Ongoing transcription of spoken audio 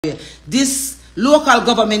This local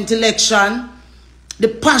government election, the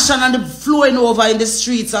passion and the flowing over in the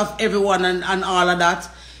streets of everyone and all of that,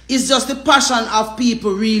 is just the passion of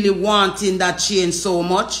people really wanting that change so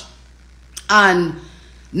much and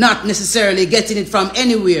not necessarily getting it from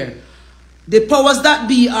anywhere. The powers that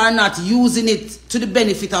be are not using it to the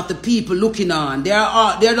benefit of the people looking on. They're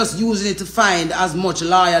just using it to find as much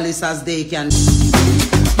loyalists as they can.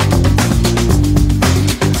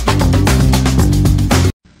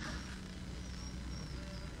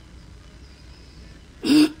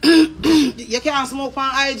 You can't smoke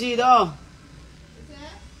on IG though.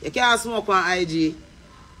 You can't smoke on IG.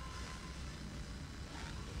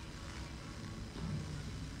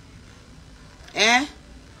 Eh?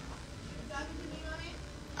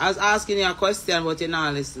 I was asking you a question, but you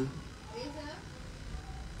not listen.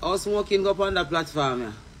 I was smoking up on the platform,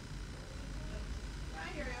 yeah.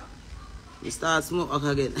 I hear you. You start smoking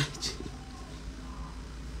again.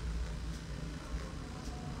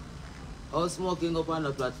 I was smoking up on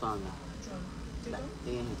the platform, yeah.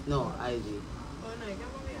 No, IG. Oh no, you can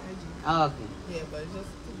put me IG. Oh, okay. Yeah, but it's just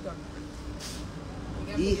TikTok.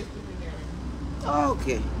 You can put there.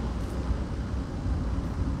 Okay.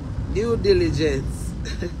 Due diligence.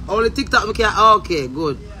 Only TikTok we can. Okay,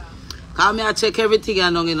 good. Yeah. Cause me I check everything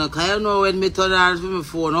and you know. Cause you know when me turn on my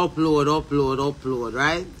phone, upload,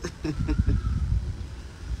 right?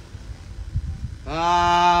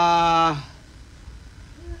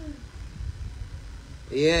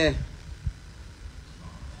 Yeah.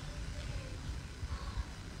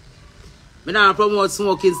 Me not promote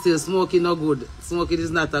smoking still. Smoking no good. Smoking is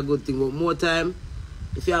not a good thing. But more time,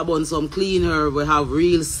 if you have on some clean herb, we have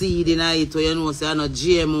real seed in it, or you know, say no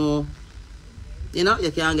GMO, you know, you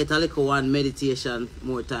can get a little one meditation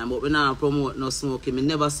more time. But we not promote no smoking. Me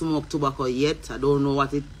never smoke tobacco yet. I don't know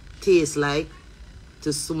what it tastes like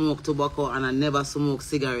to smoke tobacco, and I never smoke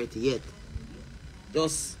cigarette yet.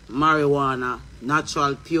 Just marijuana,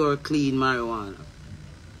 natural, pure, clean marijuana.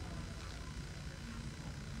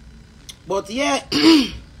 But yeah,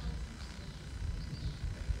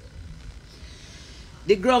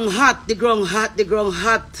 the ground hot. The ground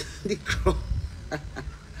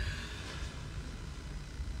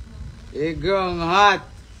hot.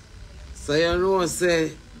 So you know, say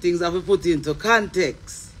things have to put into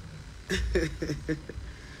context.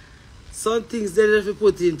 Some things they have to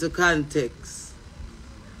put into context.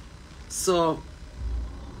 So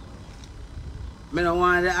I don't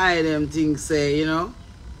want to hide them things, say, you know.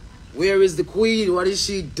 Where is the queen? What is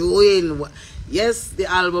she doing? Yes, the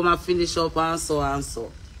album I finished up and so and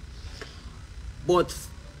so. But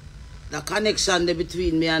the connection there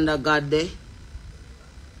between me and the God there.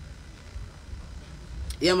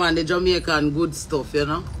 Yeah man, the Jamaican good stuff, you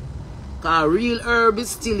know. Cause real herb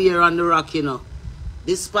is still here on the rock, you know.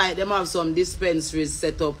 Despite them have some dispensaries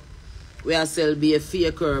set up where I sell be a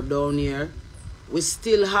fake herb down here. We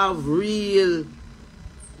still have real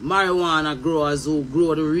marijuana growers who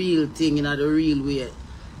grow the real thing in the real way.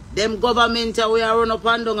 Them government we are run up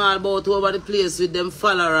and down all about over the place with them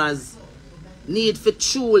followers need for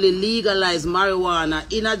truly legalize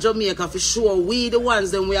marijuana in a Jamaica for sure. We the ones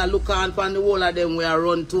them we are looking upon the whole of them we are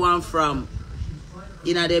run to and from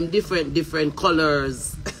in a them different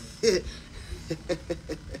colors.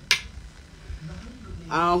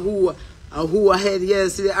 And who ahead,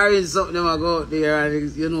 yes, see the orange something them go out there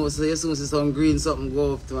and you know, so you soon see some green something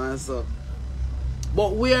go up to and so.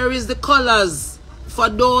 But where is the colors for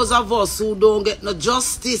those of us who don't get no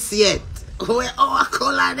justice yet? Where our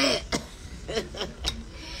color there?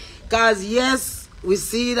 Cause yes, we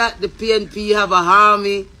see that the PNP have a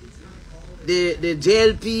army, the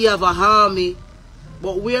JLP have a army,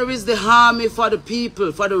 but where is the army for the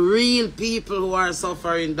people, for the real people who are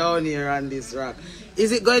suffering down here on this rock?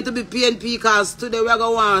 Is it going to be PNP? Because today we are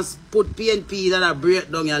going to put PNP that are break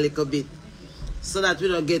down a little bit so that we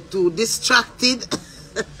don't get too distracted.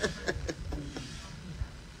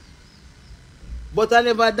 But I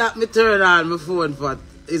never that me turn on my phone for.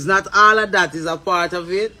 It's not all of that is a part of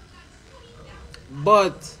it.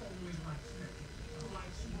 But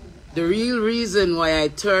the real reason why I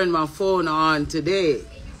turned my phone on today,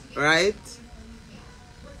 right,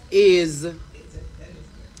 is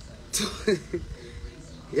to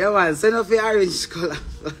yeah man, send off the orange color.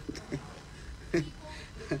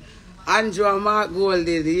 Andrew and Mark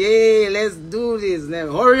Golden, yeah, let's do this now.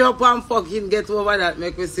 Hurry up and fucking get over that,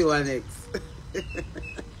 make me see what next.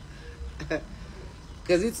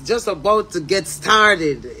 Because it's just about to get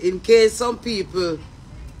started. In case some people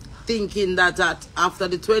thinking that after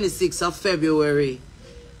the 26th of February,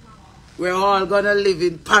 we're all gonna live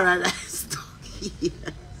in paradise.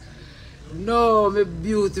 No, my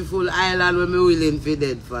beautiful island where me willing for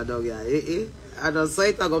dead for dog. I don't say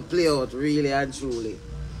it I go play out really and truly.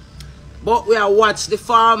 But we are watch the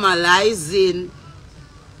formalizing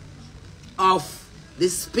of the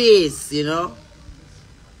space, you know.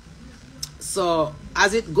 So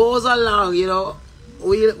as it goes along, you know,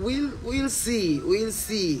 we'll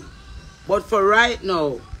see. But for right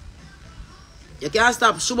now, you can't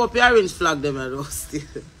stop shoot up your orange flag them and still.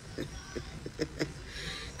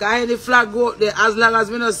 Cause any flag go up there, as long as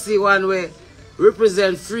we don't see one way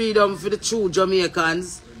represent freedom for the true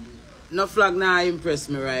Jamaicans, no flag now impress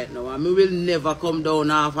me right now. And we will never come down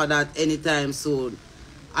after that anytime soon.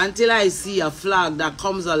 Until I see a flag that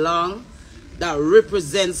comes along that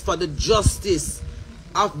represents for the justice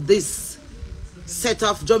of this set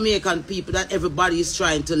of Jamaican people that everybody is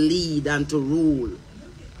trying to lead and to rule.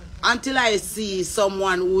 Until I see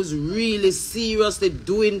someone who's really seriously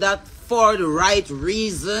doing that for the right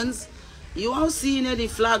reasons, you won't see any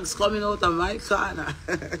flags coming out of my corner.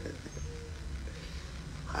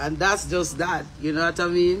 And that's just that, you know what I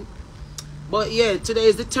mean? But yeah, today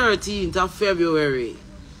is the 13th of February.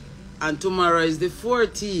 And tomorrow is the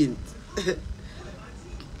 14th.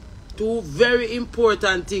 Two very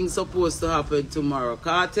important things supposed to happen tomorrow.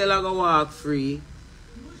 Cartel are going to walk free.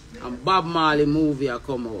 And Bob Marley movie are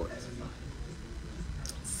come out.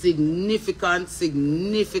 Significant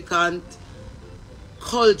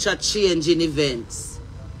culture changing events.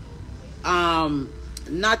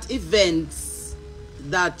 Not events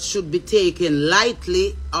that should be taken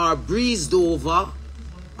lightly or breezed over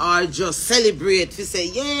or just celebrate. If you say,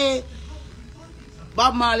 yeah,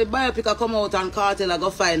 Bob Marley biopic come out and Cartel go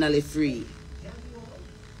finally free.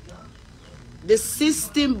 The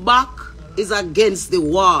system back is against the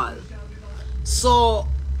wall. So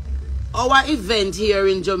our event here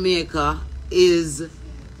in Jamaica is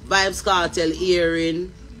Vybz Cartel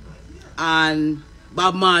hearing and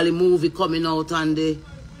Bob Marley movie coming out on the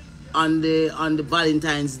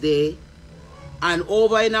Valentine's Day. And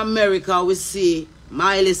over in America we see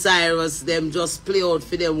Miley Cyrus them just play out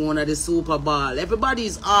for them one of the Super Bowl. Everybody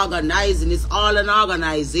is organizing. It's all an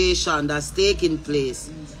organization that's taking place.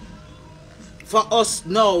 For us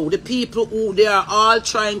now, the people who they are all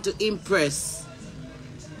trying to impress,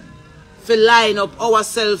 to line up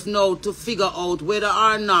ourselves now to figure out whether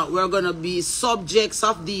or not we're going to be subjects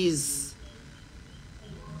of these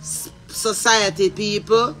society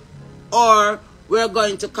people, or we're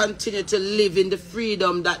going to continue to live in the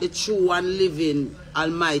freedom that the true and living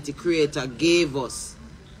Almighty Creator gave us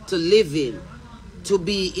to live in, to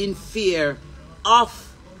be in fear of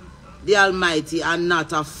the Almighty and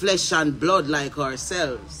not of flesh and blood like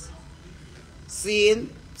ourselves. See?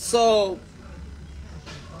 So,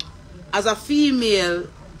 as a female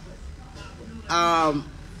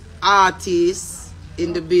artist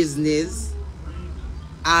in the business,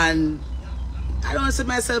 and I don't see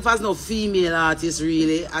myself as no female artist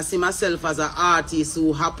really. I see myself as an artist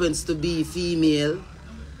who happens to be female.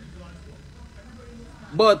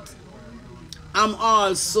 But I'm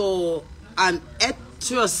also an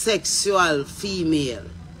heterosexual female.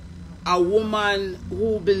 A woman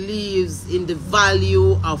who believes in the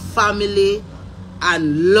value of family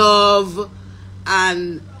and love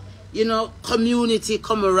and, you know, community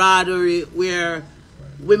camaraderie where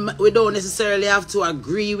we don't necessarily have to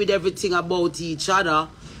agree with everything about each other,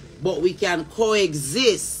 but we can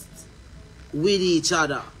coexist with each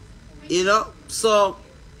other, you know? So,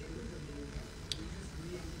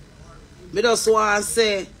 I just want to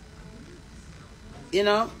say, you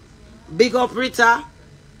know, big up Rita,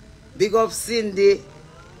 big up Cindy,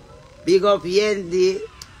 big up Yendi,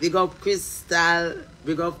 big up Crystal,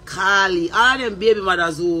 big up Carly, all them baby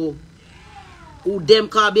mothers who them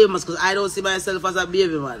call baby mothers, because I don't see myself as a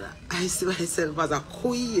baby mother. I see myself as a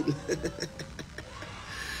queen.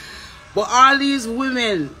 But all these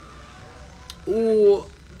women who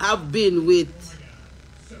have been with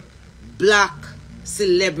black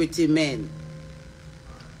celebrity men,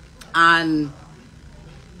 and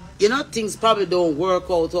you know, things probably don't work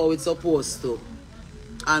out how it's supposed to.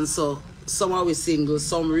 And so some are single,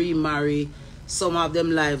 some remarry, some have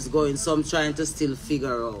them lives going, some trying to still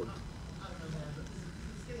figure out.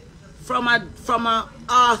 From a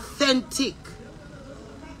authentic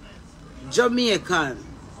Jamaican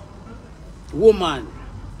woman,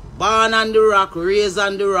 born on the rock, raised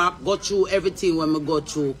on the rock, go through everything when we go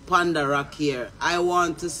through Panda Rock here, I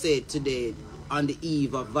want to say today, on the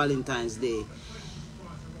eve of Valentine's Day,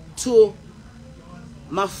 to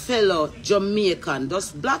my fellow Jamaican,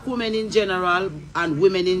 just black women in general and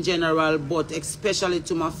women in general, but especially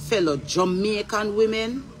to my fellow Jamaican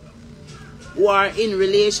women who are in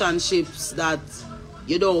relationships that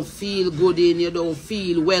you don't feel good in, you don't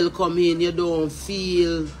feel welcome in, you don't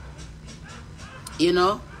feel, you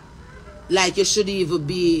know, like you should even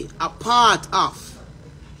be a part of.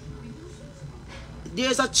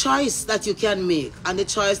 There's a choice that you can make, and the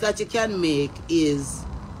choice that you can make is,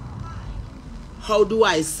 how do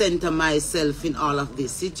I center myself in all of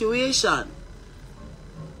this situation?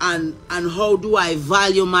 And how do I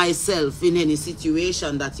value myself in any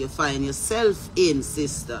situation that you find yourself in,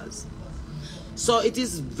 sisters? So it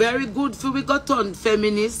is very good for we got on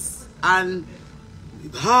feminists and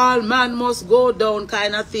all man must go down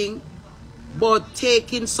kind of thing, but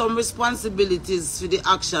taking some responsibilities for the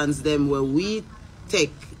actions them where we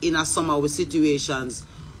take in some of our situations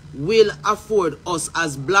will afford us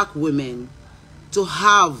as black women to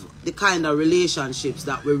have the kind of relationships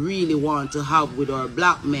that we really want to have with our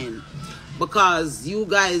black men. Because you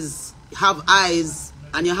guys have eyes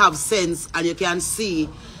and you have sense and you can see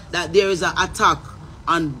that there is an attack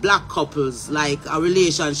on black couples, like a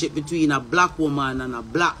relationship between a black woman and a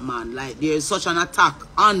black man. Like there is such an attack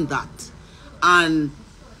on that. And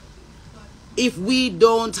if we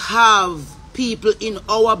don't have people in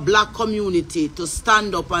our black community to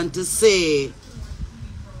stand up and to say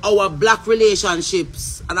our black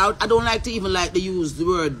relationships, and I don't like to even like to use the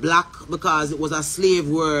word black because it was a slave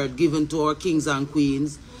word given to our kings and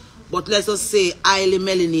queens, but let's just say highly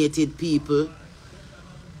melanated people.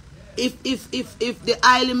 If the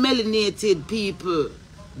highly melanated people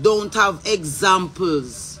don't have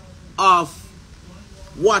examples of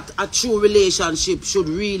what a true relationship should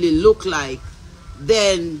really look like,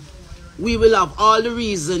 then we will have all the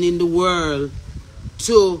reason in the world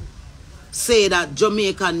to say that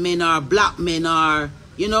Jamaican men or black men are,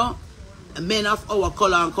 you know, men of our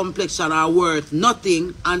color and complexion are worth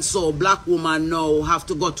nothing, and so black women now have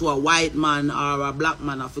to go to a white man, or a black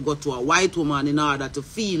man have to go to a white woman in order to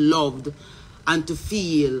feel loved and to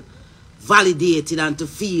feel validated and to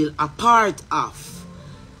feel a part of.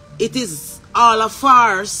 It is all a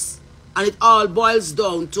farce, and it all boils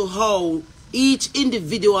down to how each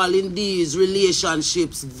individual in these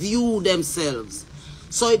relationships view themselves.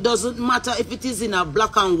 So it doesn't matter if it is in a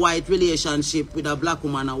black and white relationship with a black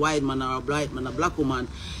woman, a white man, or a white man, a black woman.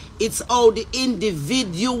 It's how the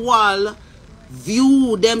individual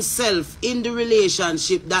view themselves in the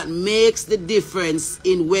relationship that makes the difference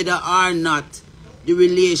in whether or not the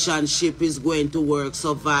relationship is going to work,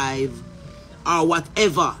 survive, or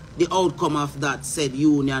whatever the outcome of that said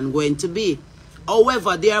union going to be.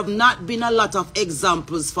 However, there have not been a lot of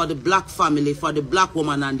examples for the black family, for the black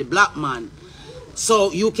woman and the black man.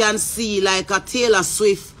 So you can see like a Taylor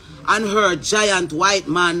Swift and her giant white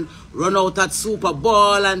man run out at Super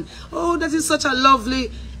Bowl, and oh, that is such a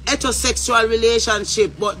lovely heterosexual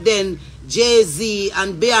relationship, but then Jay-Z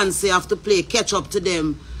and Beyonce have to play catch up to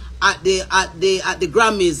them at the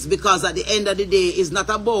Grammys, because at the end of the day it's not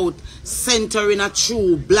about centering a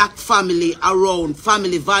true black family around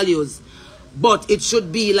family values, but it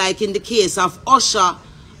should be like in the case of Usher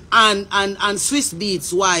and Swiss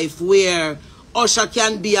Beats' wife, where Usher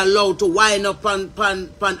can be allowed to wind up on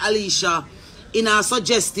Alicia in a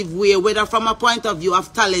suggestive way, whether from a point of view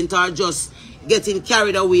of talent or just getting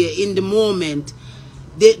carried away in the moment.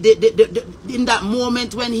 In that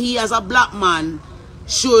moment when he as a black man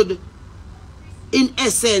should, in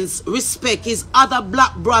essence, respect his other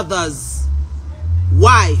black brother's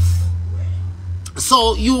wife.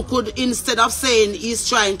 So you could, instead of saying he's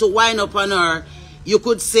trying to wind up on her, you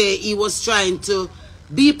could say he was trying to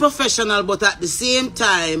be professional, but at the same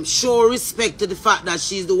time show respect to the fact that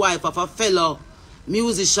she's the wife of a fellow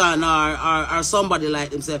musician or somebody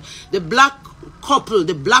like himself. The black couple,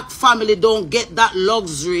 the black family don't get that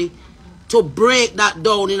luxury to break that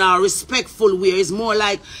down in a respectful way. It's more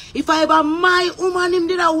like, if I ever my woman him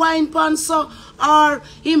did a wine pan so, or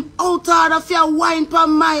him out of your wine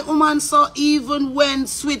pan my woman so, even when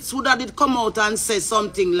Sweets would have did come out and say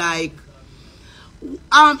something like,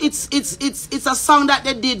 it's a song that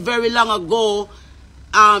they did very long ago.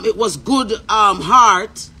 It was good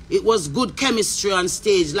heart. It was good chemistry on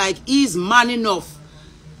stage. Like, he's man enough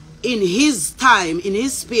in his time, in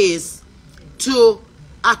his space, to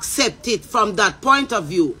accept it from that point of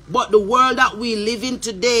view. But the world that we live in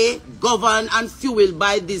today, governed and fueled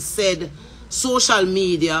by this said social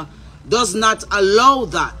media, does not allow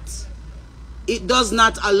that. It does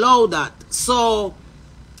not allow that. So,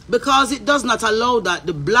 because it does not allow that,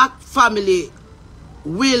 the black family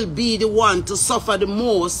will be the one to suffer the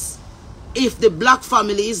most if the black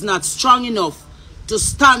family is not strong enough to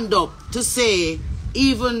stand up to say,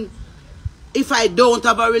 even if I don't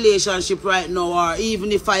have a relationship right now, or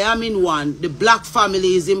even if I am in one, the black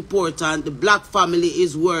family is important. The black family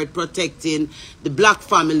is worth protecting. The black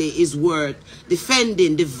family is worth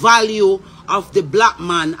defending. The value of the black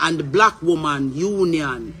man and the black woman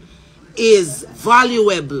union is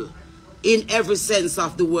valuable in every sense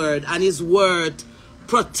of the word, and is worth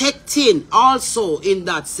protecting also in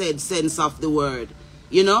that said sense of the word.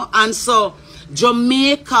 You know, and so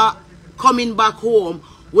Jamaica coming back home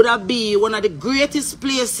would have been one of the greatest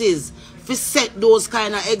places to set those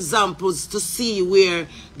kind of examples, to see where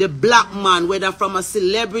the black man, whether from a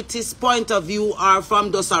celebrity's point of view or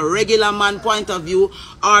from just a regular man point of view,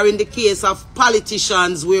 or in the case of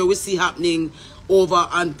politicians where we see happening over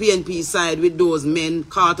on PNP side with those men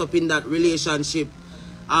caught up in that relationship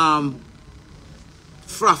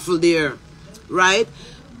fraffle there, right?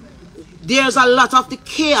 There's a lot of the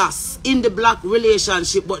chaos in the black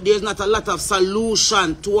relationship, but there's not a lot of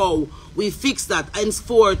solution to how we fix that.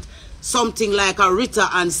 Henceforth, something like a Rita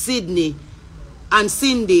and Cindy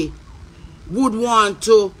would want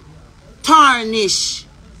to tarnish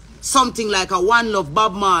something like a One Love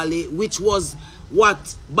Bob Marley, which was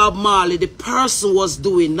what Bob Marley, the person, was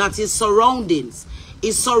doing, not his surroundings.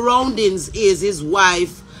 His surroundings is his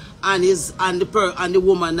wife and the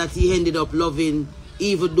woman that he ended up loving,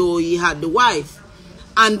 even though he had the wife.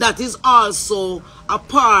 And that is also a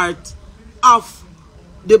part of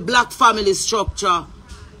the black family structure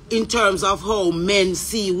in terms of how men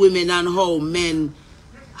see women and how men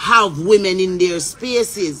have women in their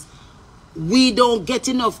spaces. We don't get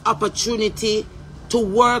enough opportunity to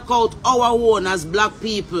work out our own as black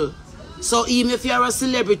people. So even if you're a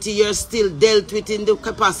celebrity, you're still dealt with in the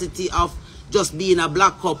capacity of just being a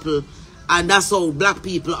black couple. And that's how black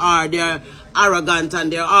people are. They're arrogant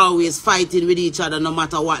and they're always fighting with each other no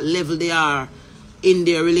matter what level they are in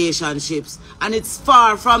their relationships. And it's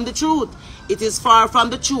far from the truth. It is far from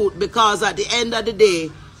the truth, because at the end of the day,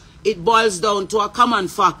 it boils down to a common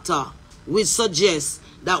factor which suggests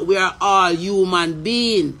that we are all human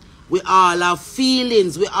beings. We all have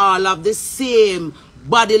feelings. We all have the same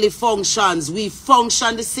bodily functions. We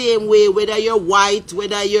function the same way, whether you're white,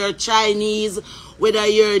 whether you're Chinese, whether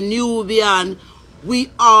you're Nubian.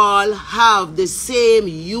 We all have the same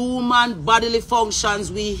human bodily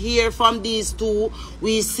functions. We hear from these two,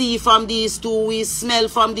 we see from these two, we smell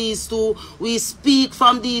from these two, we speak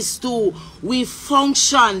from these two. We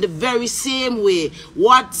function the very same way.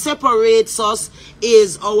 What separates us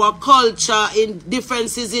is our culture, in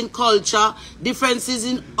differences in culture, differences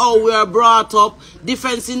in how we are brought up,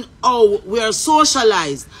 difference in how we are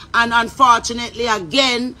socialized. And unfortunately,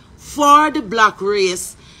 again, for the black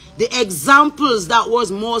race, the examples that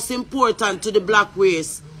was most important to the black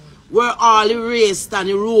race were all erased and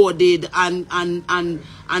eroded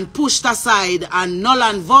and pushed aside and null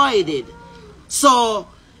and voided. So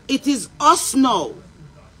it is us now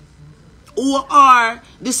who are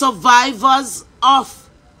the survivors of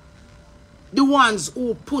the ones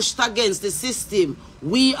who pushed against the system.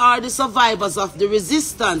 We are the survivors of the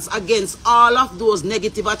resistance against all of those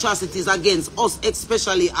negative atrocities against us,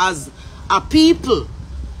 especially as a people.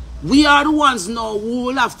 We are the ones now who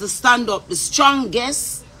will have to stand up the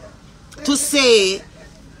strongest to say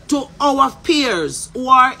to our peers who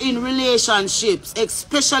are in relationships,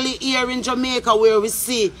 especially here in Jamaica, where we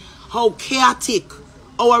see how chaotic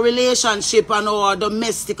our relationship and our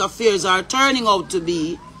domestic affairs are turning out to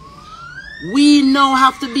be. We now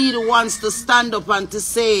have to be the ones to stand up and to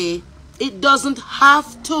say, it doesn't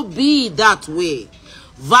have to be that way.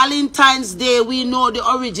 Valentine's Day, we know the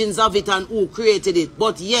origins of it and who created it.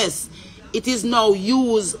 But yes, it is now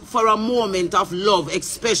used for a moment of love,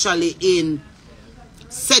 especially in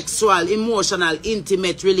sexual, emotional,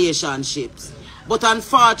 intimate relationships. But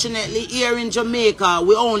unfortunately, here in Jamaica,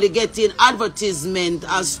 we only get in advertisement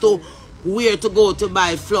as to where to go to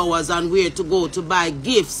buy flowers and where to go to buy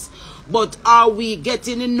gifts. But are we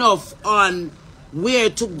getting enough on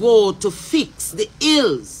where to go to fix the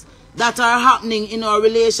ills that are happening in our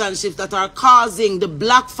relationships, that are causing the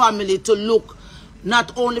black family to look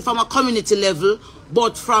not only from a community level,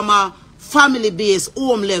 but from a family-based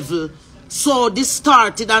home level, so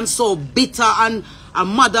distorted and so bitter? And a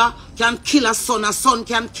mother can kill a son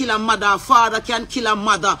can kill a mother, a father can kill a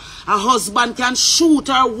mother, a husband can shoot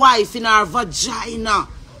her wife in her vagina.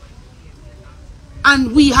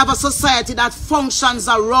 And we have a society that functions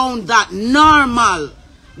around that normal,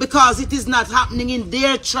 because it is not happening in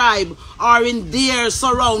their tribe or in their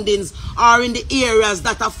surroundings or in the areas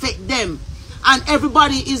that affect them. And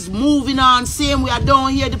everybody is moving on same way. I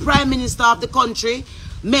don't hear the Prime Minister of the country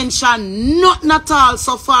mention nothing at all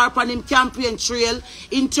so far upon him campaign trail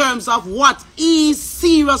in terms of what he's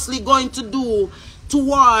seriously going to do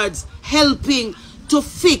towards helping to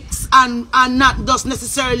fix and not just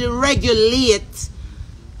necessarily regulate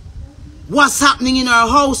what's happening in our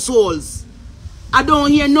households. I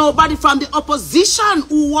don't hear nobody from the opposition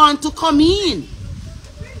who want to come in.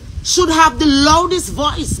 Should have the loudest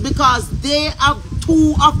voice, because they have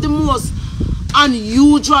two of the most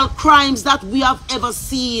unusual crimes that we have ever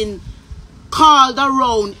seen called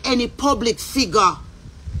around any public figure.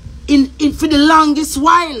 For the longest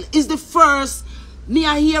while is the first me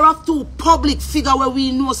I hear of two public figure where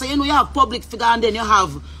we know. So you know you have public figure and then you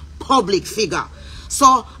have public figure.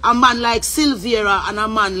 So a man like Silvera and a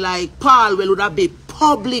man like Paul would have be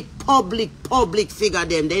public figure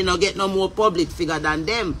them. They don't get no more public figure than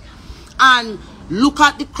them. And look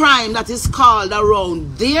at the crime that is called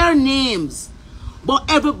around their names. But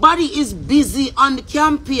everybody is busy on the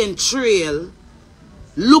campaign trail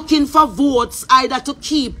looking for votes, either to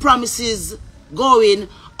keep promises going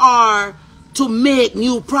or to make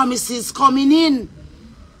new promises coming in.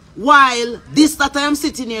 While this that I am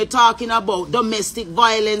sitting here talking about, domestic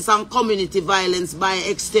violence and community violence by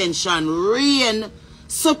extension, reign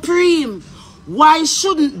supreme. Why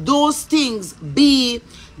shouldn't those things be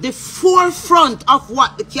the forefront of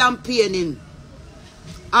what the campaigning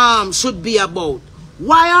should be about?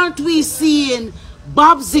 Why aren't we seeing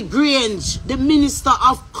Babsy Grange, the Minister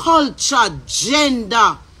of Culture,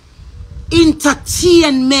 Gender,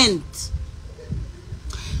 Entertainment,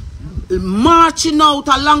 marching out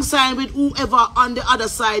alongside with whoever on the other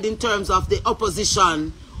side in terms of the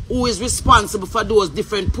opposition who is responsible for those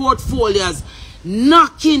different portfolios,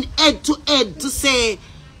 knocking head to head to say,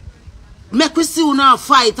 make we see now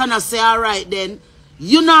fight, and I say, all right then,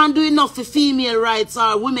 you not do enough for female rights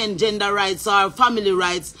or women gender rights or family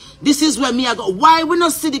rights. This is where me I go. Why we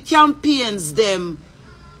not see the campaigns them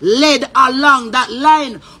led along that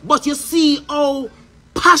line? But you see how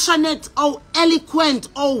passionate, how eloquent,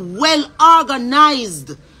 how well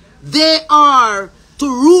organized they are to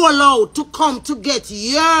roll out, to come to get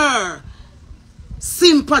your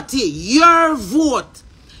sympathy, your vote,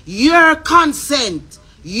 your consent,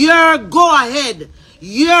 your go ahead.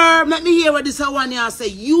 Let me hear what this one here say.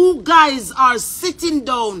 You guys are sitting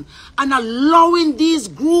down and allowing these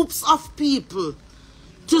groups of people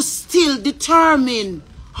to still determine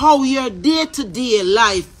how your day-to-day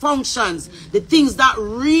life functions, the things that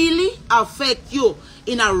really affect you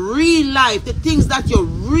in a real life, the things that you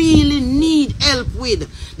really need help with,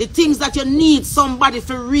 the things that you need somebody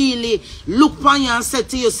to really look upon you and say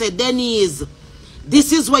to you, say, Denise,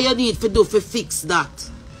 this is what you need to do to fix that.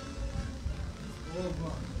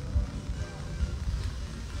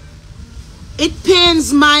 It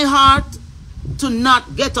pains my heart to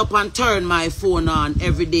not get up and turn my phone on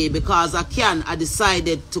every day, because I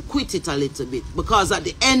decided to quit it a little bit. Because at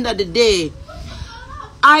the end of the day,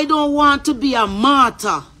 I don't want to be a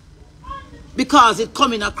martyr because it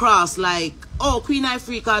coming across like, oh, Queen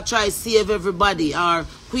Ifrica try to save everybody, or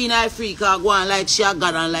Queen Ifrica go on like she a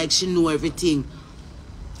God and like she know everything.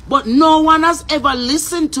 But no one has ever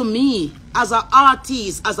listened to me as an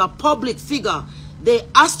artist, as a public figure. They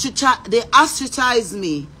ostracize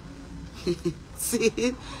me.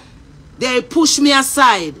 See? They push me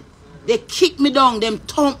aside. They kick me down. Them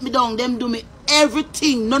thump me down. Them do me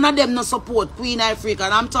everything. None of them no support Queen Ifrica.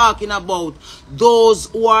 And I'm talking about those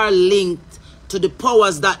who are linked to the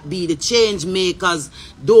powers that be, the change makers,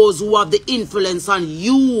 those who have the influence on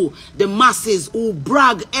you, the masses who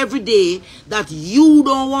brag every day that you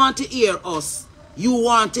don't want to hear us. You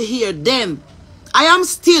want to hear them. I am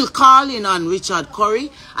still calling on Richard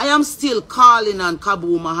Curry. I am still calling on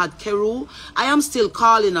Kabu Mahad Keru. I am still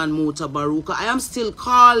calling on Muta Baruka. I am still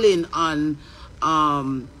calling on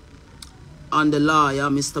the lawyer,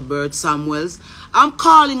 Mr. Bert Samuels. I'm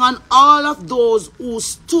calling on all of those who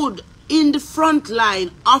stood in the front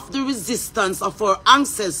line of the resistance of our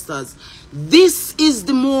ancestors. This is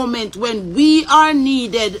the moment when we are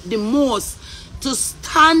needed the most to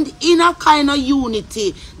stand in a kind of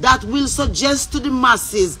unity that will suggest to the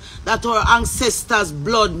masses that our ancestors'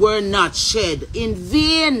 blood were not shed in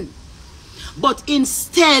vain. But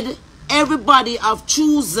instead, everybody have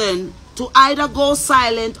chosen to either go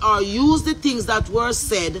silent or use the things that were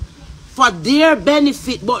said for their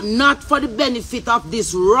benefit, but not for the benefit of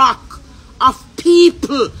this rock of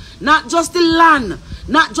people. Not just the land,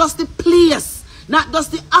 not just the place, not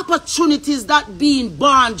just the opportunities that being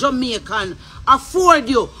born Jamaican afford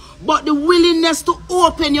you, but the willingness to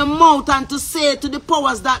open your mouth and to say to the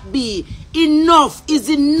powers that be, enough is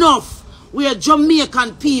enough. We are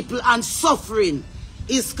Jamaican people and suffering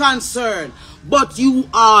is concerned. But you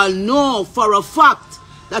all know for a fact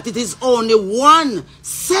that it is only one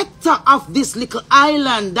sector of this little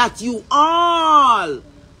island that you all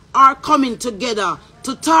are coming together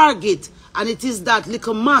to target. And it is that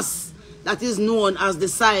little mass that is known as the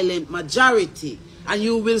silent majority. And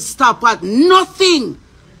you will stop at nothing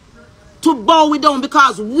to bow it down,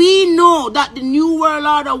 because we know that the New World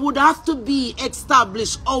Order would have to be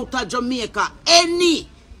established out of Jamaica. Any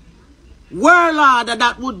world order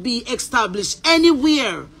that would be established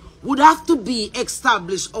anywhere would have to be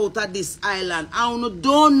established out of this island. And you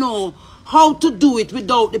don't know how to do it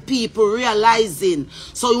without the people realizing.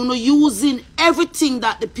 So you're using everything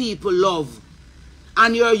that the people love.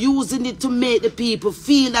 And you're using it to make the people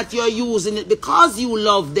feel that you're using it because you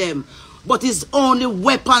love them. But it's only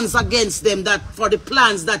weapons against them that for the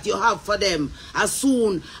plans that you have for them, as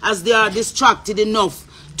soon as they are distracted enough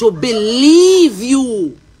to believe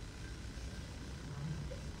you.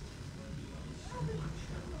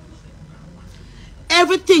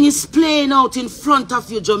 Everything is playing out in front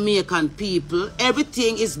of you, Jamaican people.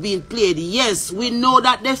 Everything is being played. Yes, we know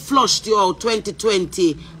that they flushed you out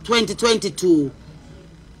 2020, 2022.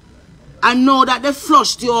 I know that they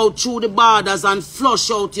flushed you out through the borders and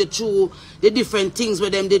flushed out you through the different things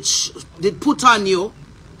where them did put on you.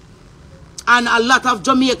 And a lot of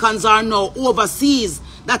Jamaicans are now overseas.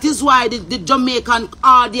 That is why the Jamaican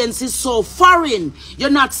audience is so foreign.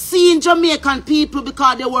 You're not seeing Jamaican people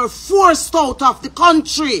because they were forced out of the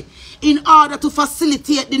country in order to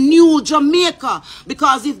facilitate the new Jamaica.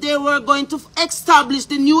 Because if they were going to establish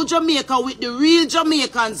the new Jamaica with the real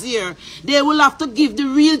Jamaicans here, they will have to give the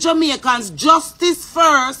real Jamaicans justice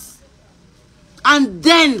first and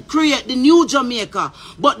then create the new Jamaica.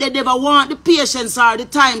 But they never want the patience or the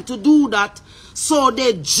time to do that. So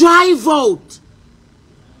they drive out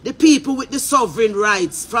the people with the sovereign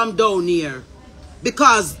rights from down here.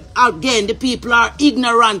 Because, again, the people are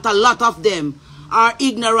ignorant. A lot of them are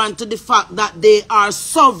ignorant to the fact that they are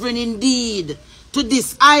sovereign indeed to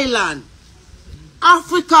this island.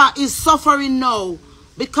 Africa is suffering now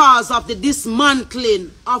because of the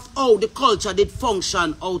dismantling of how the culture did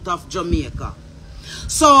function out of Jamaica.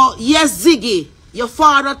 So, yes, Ziggy, your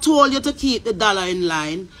father told you to keep the dollar in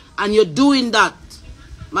line, and you're doing that,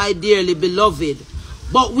 my dearly beloved.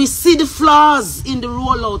 But we see the flaws in the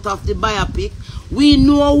rollout of the biopic. We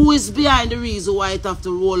know who is behind the reason why it have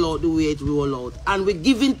to roll out the way it roll out. And we're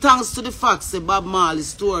giving thanks to the facts that Bob Marley's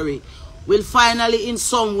story will finally in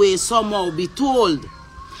some way, somehow be told.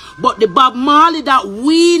 But the Bob Marley that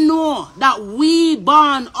we know, that we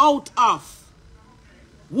born out of,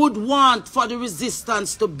 would want for the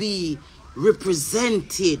resistance to be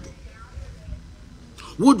represented.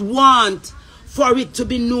 Would want for it to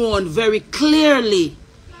be known very clearly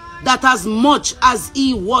that as much as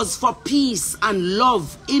he was for peace and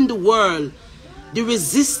love in the world, the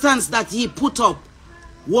resistance that he put up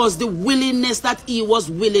was the willingness that he was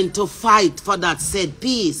willing to fight for that said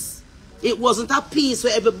peace. It wasn't a peace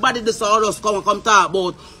where everybody just saw us come talk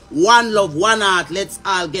about one love, one heart, let's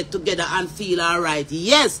all get together and feel all right.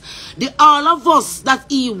 Yes, the all of us that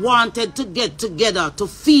he wanted to get together to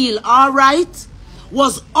feel all right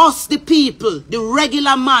was us, the people, the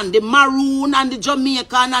regular man, the maroon and the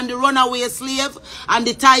Jamaican and the runaway slave and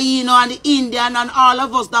the Taino and the Indian and all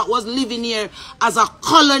of us that was living here as a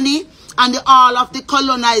colony and all of the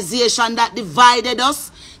colonization that divided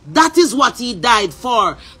us. That is what he died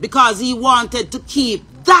for, because he wanted to keep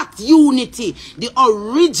that unity. The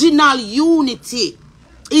original unity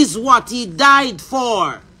is what he died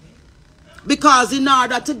for. Because in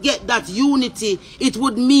order to get that unity, it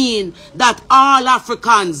would mean that all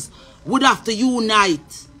Africans would have to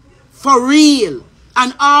unite for real.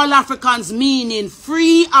 And all Africans meaning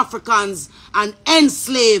free Africans and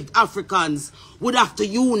enslaved Africans would have to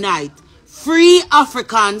unite. Free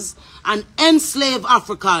Africans and enslaved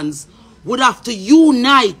Africans would have to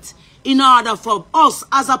unite in order for us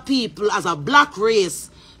as a people, as a black race,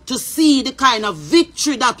 to see the kind of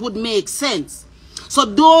victory that would make sense. So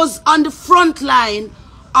those on the front line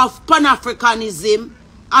of Pan-Africanism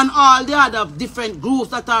and all the other different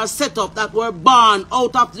groups that are set up that were born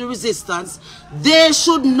out of the resistance, they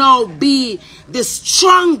should now be the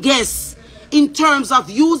strongest in terms of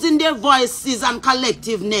using their voices and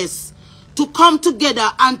collectiveness to come together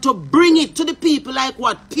and to bring it to the people like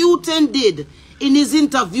what Putin did in his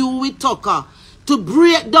interview with Tucker, to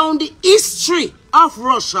break down the history of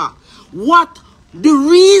Russia. What the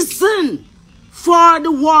reason for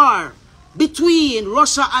the war between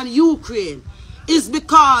Russia and Ukraine is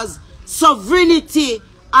because sovereignty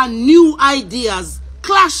and new ideas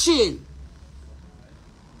clashing.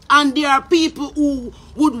 And there are people who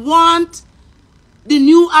would want the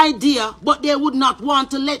new idea, but they would not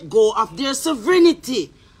want to let go of their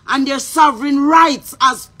sovereignty and their sovereign rights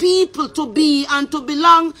as people to be and to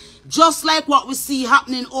belong, just like what we see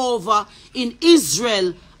happening over in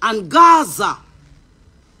Israel and Gaza.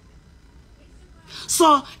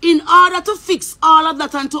 So in order to fix all of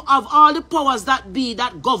that and to have all the powers that be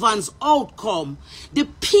that governs outcome, the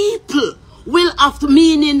people will have to,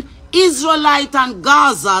 meaning Israelite and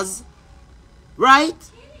Gazas, right?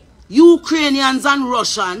 Ukrainians and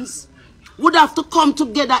Russians would have to come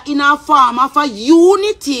together in a form of a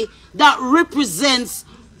unity that represents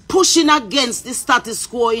pushing against the status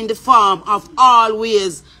quo in the form of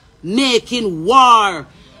always making war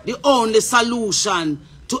the only solution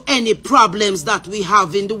to any problems that we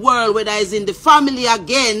have in the world, whether it's in the family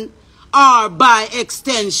again or by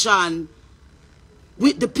extension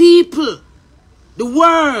with the people, the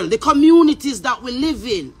world, the communities that we live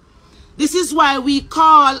in. This is why we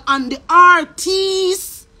call on the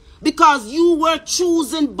RTs, because you were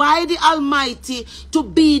chosen by the Almighty to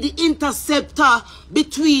be the interceptor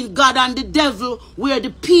between God and the devil, where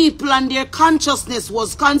the people and their consciousness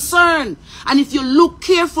was concerned. And if you look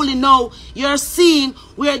carefully now, you're seeing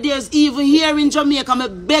where there's even here in Jamaica, me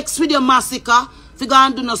bex with your massacre, if you go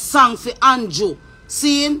and do no song for Andrew.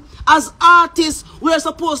 Seeing? As artists, we're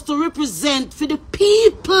supposed to represent for the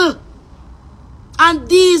people. And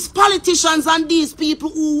these politicians and these people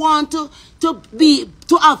who want to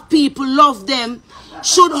have people love them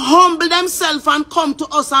should humble themselves and come to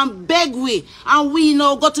us and beg we. And we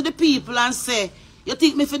now go to the people and say, you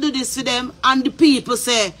think me if you do this for them? And the people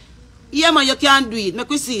say, yeah man, you can't do it. Make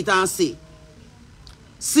we see it and see.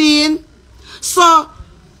 Seeing? So,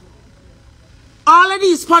 all of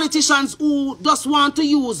these politicians who just want to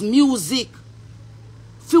use music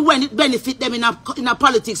for when it benefit them in a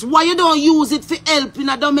politics, why you don't use it for help in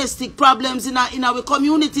a domestic problems in our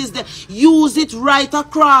communities? They use it right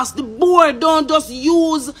across the board. Don't just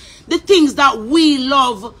use the things that we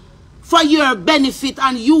love for your benefit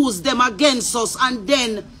and use them against us, and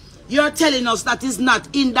then you're telling us that is not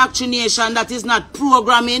indoctrination, that is not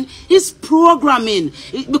programming. It's programming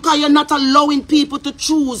because you're not allowing people to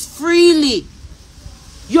choose freely.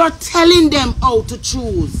 You're telling them how to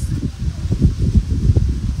choose.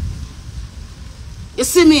 You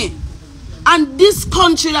see me? And this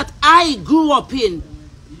country that I grew up in,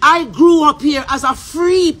 I grew up here as a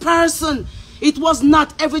free person. It was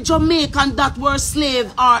not every Jamaican that were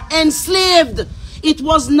slave or enslaved. It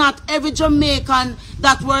was not every Jamaican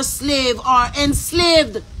that were slave or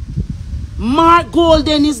enslaved. Mark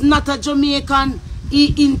Golden is not a Jamaican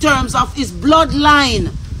in terms of his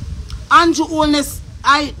bloodline. Andrew Holness,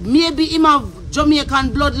 maybe him have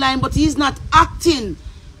Jamaican bloodline, but he's not acting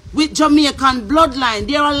with Jamaican bloodline.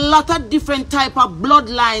 There are a lot of different type of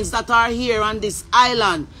bloodlines that are here on this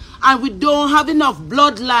island, and we don't have enough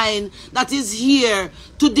bloodline that is here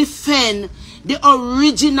to defend the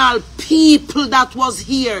original people that was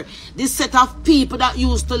here, this set of people that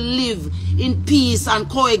used to live in peace and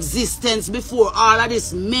coexistence before all of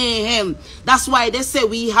this mayhem. That's why they say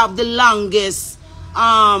we have the longest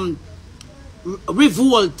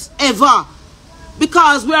revolt ever,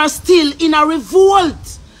 because we are still in a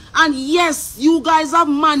revolt. And yes, you guys have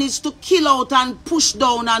managed to kill out and push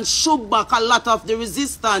down and shove back a lot of the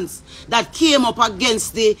resistance that came up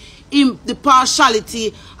against the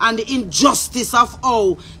partiality and the injustice of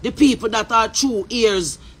how the people that are true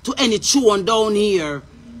ears to any tune down here.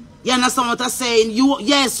 You understand what I'm saying?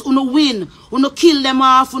 Yes, you win, you kill them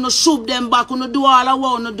off, you shove them back, you do all I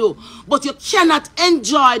want to do. But you cannot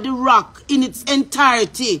enjoy the rock in its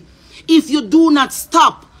entirety if you do not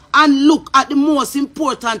stop and look at the most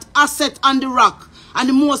important asset on the rock. And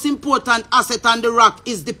the most important asset on the rock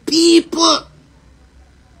is the people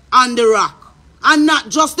on the rock. And not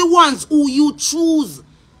just the ones who you choose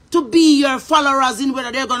to be your followers in,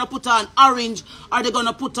 whether they're going to put on orange or they're going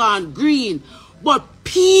to put on green. But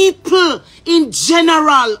people in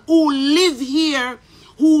general who live here,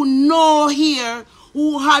 who know here,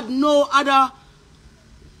 who had no other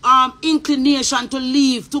inclination to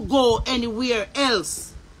leave to go anywhere else.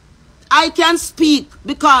 I can speak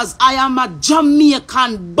because I am a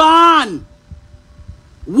Jamaican born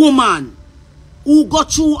woman who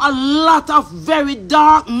got through a lot of very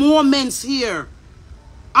dark moments here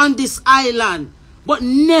on this island, but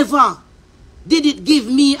never did it give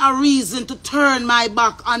me a reason to turn my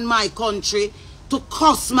back on my country, to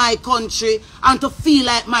curse my country, and to feel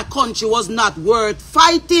like my country was not worth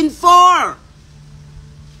fighting for.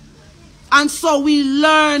 And so we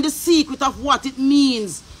learn the secret of what it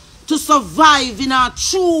means to survive in a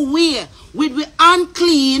true way, with we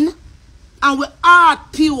unclean and we heart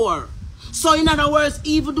pure. So in other words,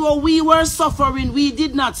 even though we were suffering, we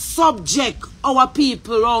did not subject our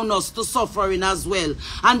people around us to suffering as well.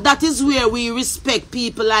 And that is where we respect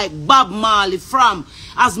people like Bob Marley from.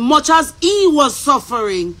 As much as he was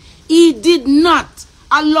suffering, he did not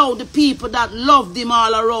allow the people that loved him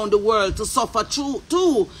all around the world to suffer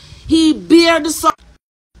too. He bared the suffering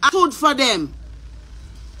and stood for them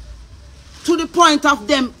to the point of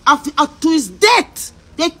them, to his death.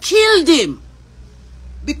 They killed him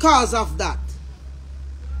because of that.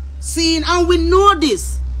 See, and we know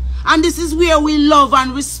this. And this is where we love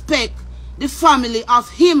and respect the family of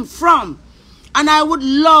him from. And I would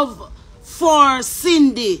love for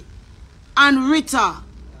Cindy and Rita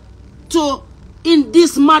to, in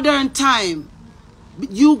this modern time,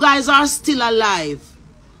 you guys are still alive.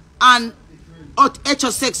 And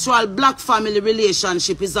heterosexual black family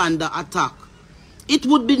relationship is under attack. It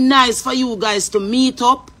would be nice for you guys to meet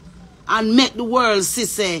up and make the world see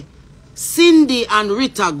say Cindy and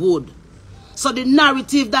Rita good. So the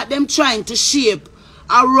narrative that them trying to shape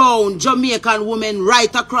around Jamaican women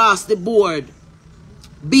right across the board,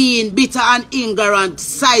 being bitter and ignorant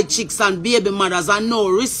side chicks and baby mothers and no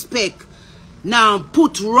respect, now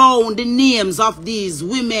put round the names of these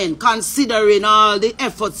women, considering all the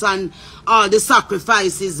efforts and all the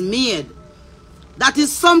sacrifices made. That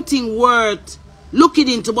is something worth looking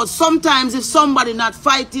into. But sometimes if somebody not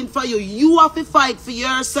fighting for you, you have to fight for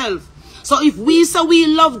yourself. So if we say we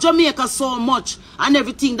love Jamaica so much and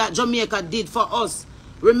everything that Jamaica did for us,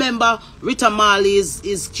 remember Rita Marley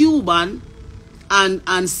is Cuban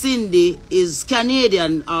and Cindy is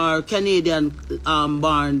Canadian or Canadian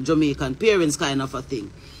born Jamaican parents kind of a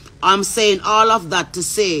thing. I'm saying all of that to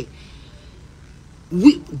say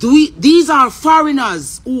these are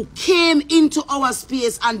foreigners who came into our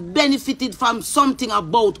space and benefited from something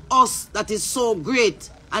about us that is so great.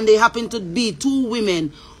 And they happen to be two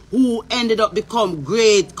women who ended up become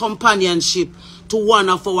great companionship to one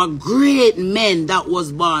of our great men that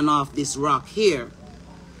was born off this rock here.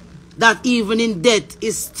 That even in death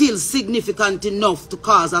is still significant enough to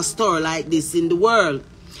cause a story like this in the world.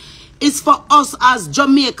 It's for us as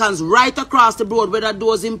Jamaicans right across the board, whether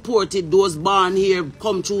those imported, those born here,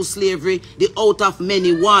 come through slavery, the out of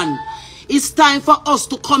many one. It's time for us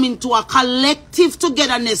to come into a collective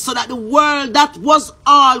togetherness so that the world that was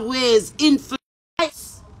always influenced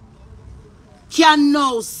can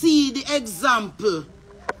now see the example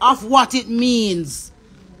of what it means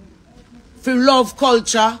to love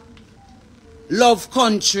culture, love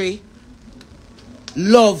country,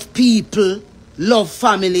 love people, love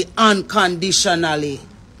family unconditionally.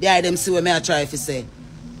 The item see what I try to say.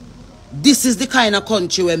 This is the kind of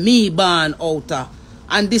country where me born out of.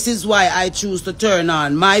 And this is why I choose to turn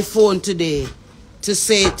on my phone today to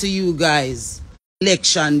say to you guys,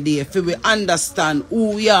 election day, if we understand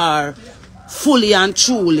who we are fully and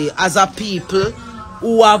truly as a people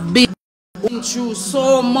who have been through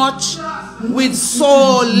so much with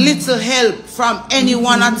so little help from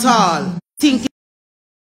anyone at all. Think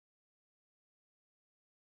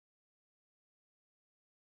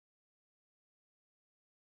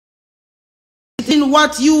in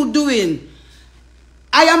what you doing.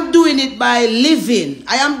 I am doing it by living.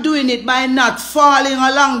 I am doing it by not falling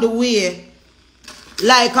along the way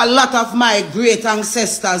like a lot of my great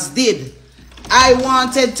ancestors did. I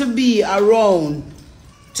wanted to be around,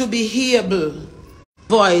 to be able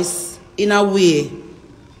voice in a way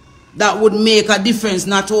that would make a difference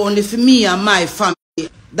not only for me and my family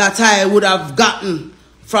that I would have gotten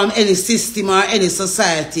from any system or any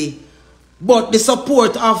society, but the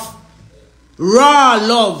support of raw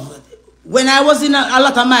love. When I was in a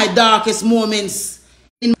lot of my darkest moments,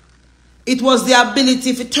 it was the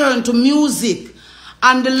ability to turn to music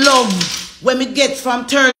and the love when we get from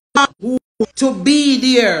turn to be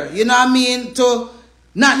there, you know what I mean, to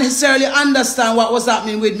not necessarily understand what was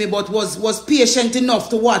happening with me, but was patient enough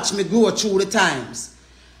to watch me grow through the times.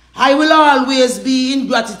 I will always be in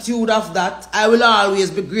gratitude of that. I will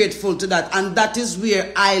always be grateful to that. And that is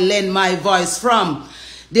where I lend my voice from.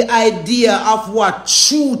 The idea of what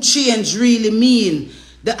true change really mean.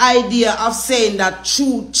 The idea of saying that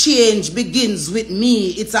true change begins with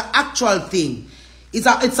me. It's an actual thing. It's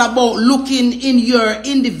about looking in your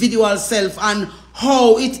individual self and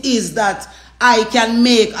how it is that I can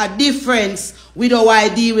make a difference with how I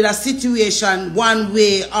deal with a situation one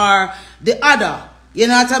way or the other. You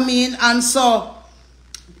know what I mean? And so,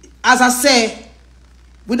 as I say,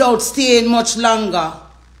 without staying much longer,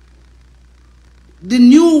 the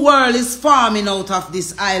new world is forming out of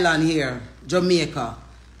this island here, Jamaica.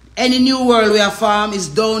 Any new world we are farm is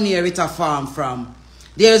down here it a farm from.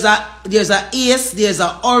 There's a Ace, there's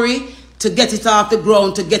a Ori, to get it off the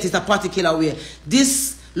ground, to get it a particular way.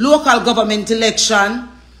 This local government election,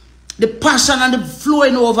 the passion and the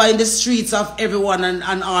flowing over in the streets of everyone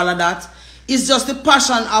and all of that, is just the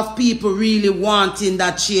passion of people really wanting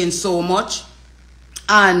that change so much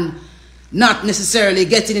and not necessarily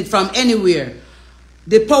getting it from anywhere.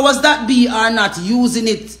 The powers that be are not using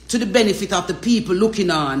it to the benefit of the people looking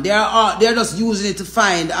on. They're just using it to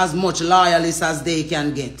find as much loyalists as they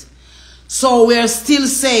can get. So we're still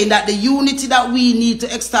saying that the unity that we need to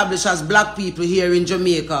establish as black people here in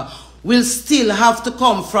Jamaica will still have to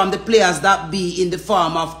come from the players that be in the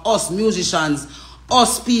form of us musicians,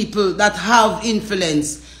 us people that have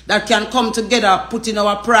influence, that can come together, put in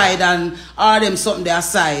our pride and all them something there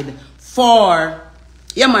aside for...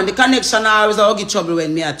 Yeah, man, the connection always I get trouble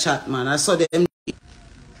when me a chat, man. I saw them.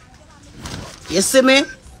 You see me?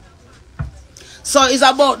 So it's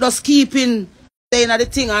about just keeping saying the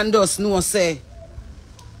thing and just no say.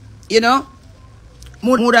 You know?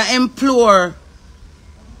 Would implore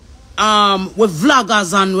with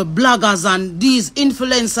vloggers and with bloggers and these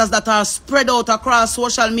influencers that are spread out across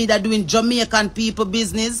social media doing Jamaican people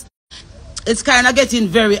business. It's kind of getting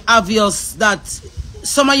very obvious that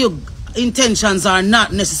some of you intentions are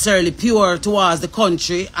not necessarily pure towards the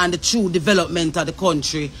country and the true development of the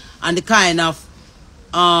country and the kind of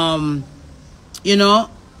you know,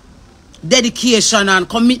 dedication and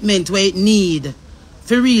commitment where it need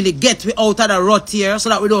to really get we out of the rut here so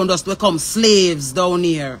that we don't just become slaves down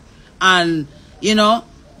here and, you know,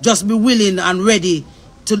 just be willing and ready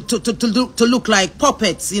to look like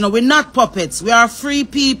puppets. You know, we're not puppets. We are free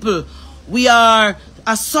people. We are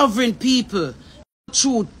a sovereign people.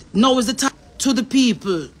 Truth. Now is the time to the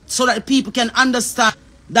people so that the people can understand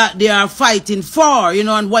that they are fighting for, you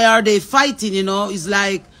know, and why are they fighting, you know. It's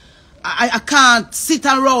like, I can't sit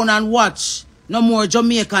around and watch no more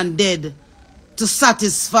Jamaican dead to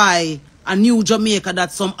satisfy a new Jamaica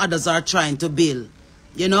that some others are trying to build,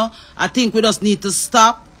 you know. I think we just need to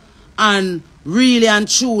stop and really and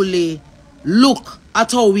truly look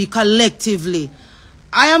at how we collectively...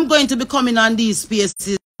 I am going to be coming on these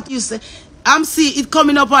spaces. You say... I'm seeing it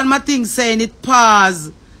coming up on my thing saying it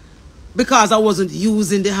paused because I wasn't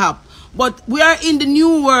using the app. But we are in the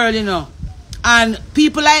new world, you know. And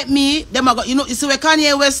people like me, them are, you know, you see what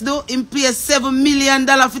Kanye West do? Him pay $7 million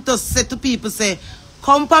for to say to people, say,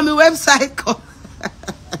 come on my website, come.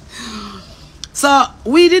 So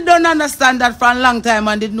we didn't understand that for a long time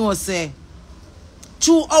and did not say,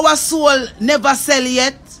 true, our soul never sell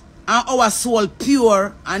yet, and our soul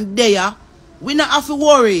pure and there, we not have to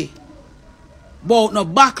worry about no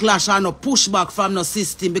backlash or no pushback from no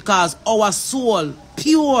system because our soul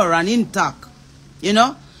pure and intact, you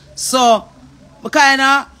know. So I kind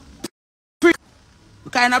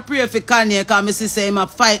of pray for Kanye because I say him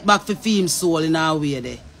fight back for him soul in our way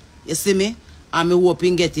there. You see me? And I hope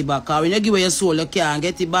him get it back. Because when you give away your soul, you can't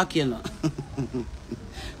get it back, you know.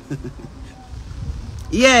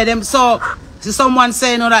 Yeah, them so someone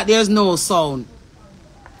saying that there's no sound.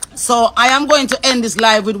 So I am going to end this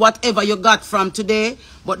live with whatever you got from today.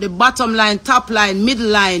 But the bottom line, top line, middle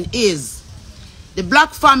line is the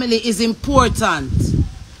black family is important.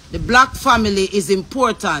 The black family is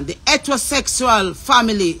important. The heterosexual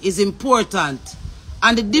family is important.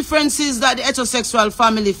 And the differences that the heterosexual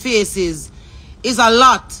family faces is a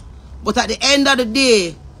lot. But at the end of the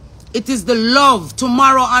day, it is the love.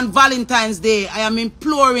 Tomorrow on Valentine's Day, I am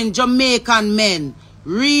imploring Jamaican men,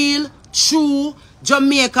 real, true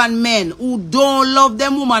Jamaican men who don't love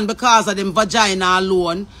them woman because of them vagina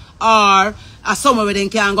alone or somewhere where they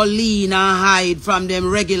can go lean and hide from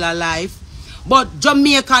them regular life. But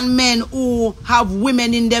Jamaican men who have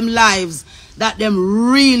women in them lives that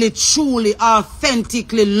them really, truly,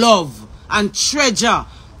 authentically love and treasure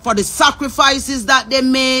for the sacrifices that they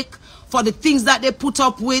make, for the things that they put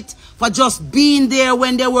up with, for just being there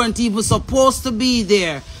when they weren't even supposed to be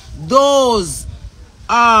there. Those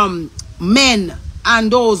men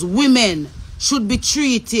and those women should be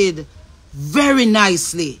treated very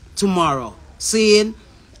nicely tomorrow. Seeing?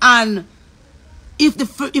 And if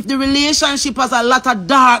the relationship has a lot of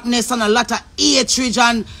darkness and a lot of hatred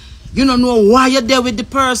and you don't know why you're there with the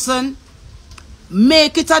person,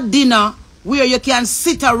 make it a dinner where you can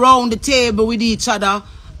sit around the table with each other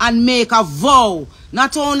and make a vow,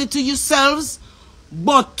 not only to yourselves,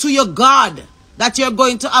 but to your God, that you're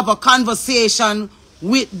going to have a conversation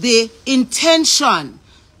with the intention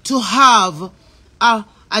to have a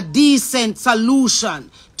decent solution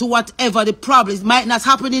to whatever the problem is. It might not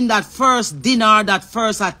happen in that first dinner, that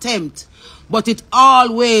first attempt, but it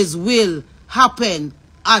always will happen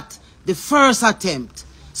at the first attempt.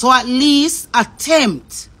 So at least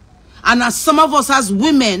attempt. And as some of us as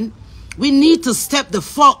women, We need to step the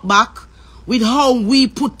fuck back with how we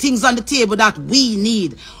put things on the table that we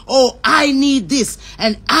need. Oh, I need this,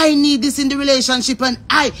 and I need this in the relationship, and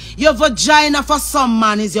your vagina for some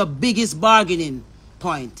man is your biggest bargaining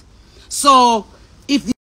point. So, if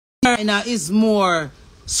the vagina is more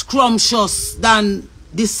scrumptious than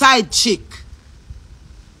the side chick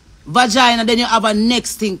vagina, then you have a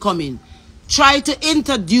next thing coming. Try to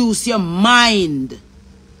introduce your mind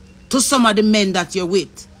to some of the men that you're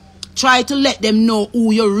with. Try to let them know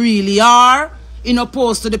who you really are, in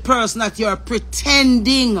opposed to the person that you're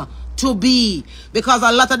pretending to be. Because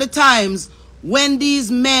a lot of the times, when these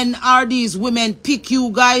men or these women pick you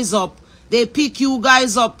guys up, they pick you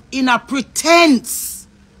guys up in a pretense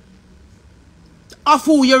of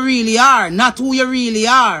who you really are, not who you really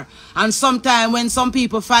are. And sometimes when some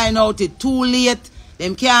people find out it's too late,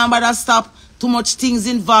 them can't bother stop. Too much things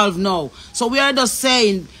involved now. So we are just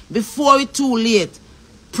saying, before it's too late,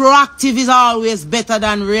 proactive is always better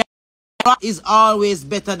than reactive. Is always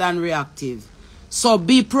better than reactive. So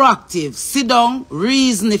be proactive. Sit down,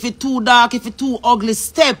 reason. If it's too dark, if it's too ugly,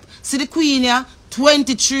 step. See the queen here,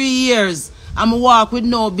 23 years. I'm walk with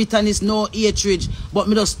no bitterness, no hatred, but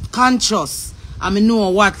me just conscious. And me know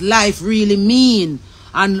what life really mean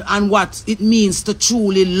and what it means to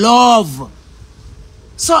truly love.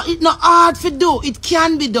 So it's not hard to do. It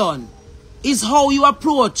can be done. It's how you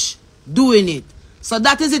approach doing it. So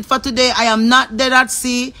that is it for today. I am not dead at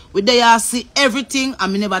sea. We there see everything. I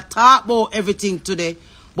never talk about everything today.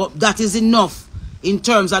 But that is enough in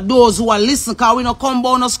terms of those who are listening. Because we don't come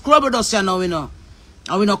about no scrub with us, you know,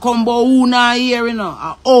 And we don't come about who not here, you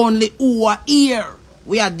know. Only who are here.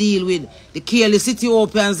 We are deal with the careless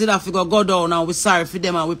Ethiopians that have to go down, and we sorry for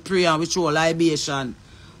them, and we pray and we show libation.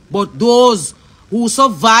 But those who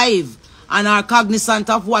survive and are cognizant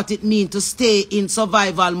of what it means to stay in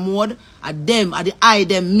survival mode,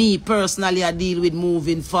 me personally, I deal with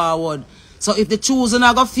moving forward. So if the choosing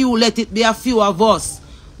are a few, let it be a few of us.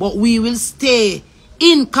 But we will stay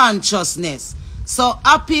in consciousness. So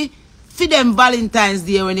happy for them Valentine's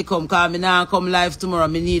Day when it come, because I now come live tomorrow. I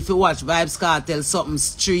need to watch Vibes Cartel something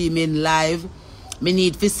streaming live. I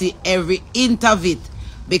need to see every inch of it.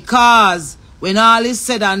 Because when all is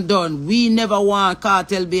said and done, we never want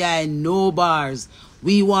cartel behind no bars.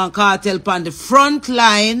 We want cartel on the front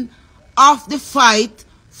line of the fight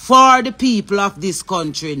for the people of this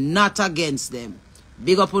country, not against them.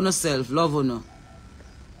 Big up on yourself. Love on you.